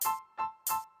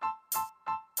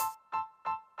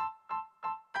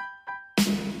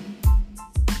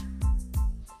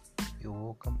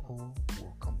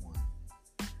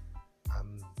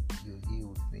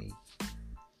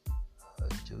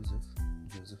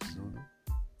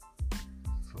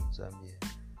Zambia,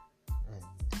 and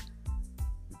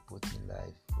reporting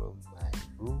live from my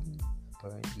room.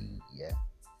 Apparently, yeah,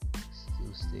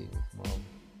 still staying with mom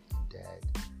and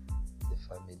dad, the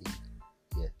family.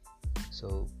 Yeah,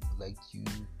 so I'd like you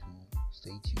to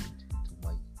stay tuned to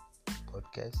my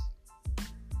podcast.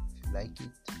 If you like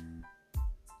it,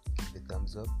 give a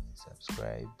thumbs up and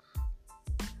subscribe.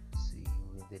 See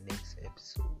you in the next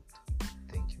episode.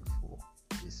 Thank you for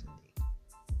listening.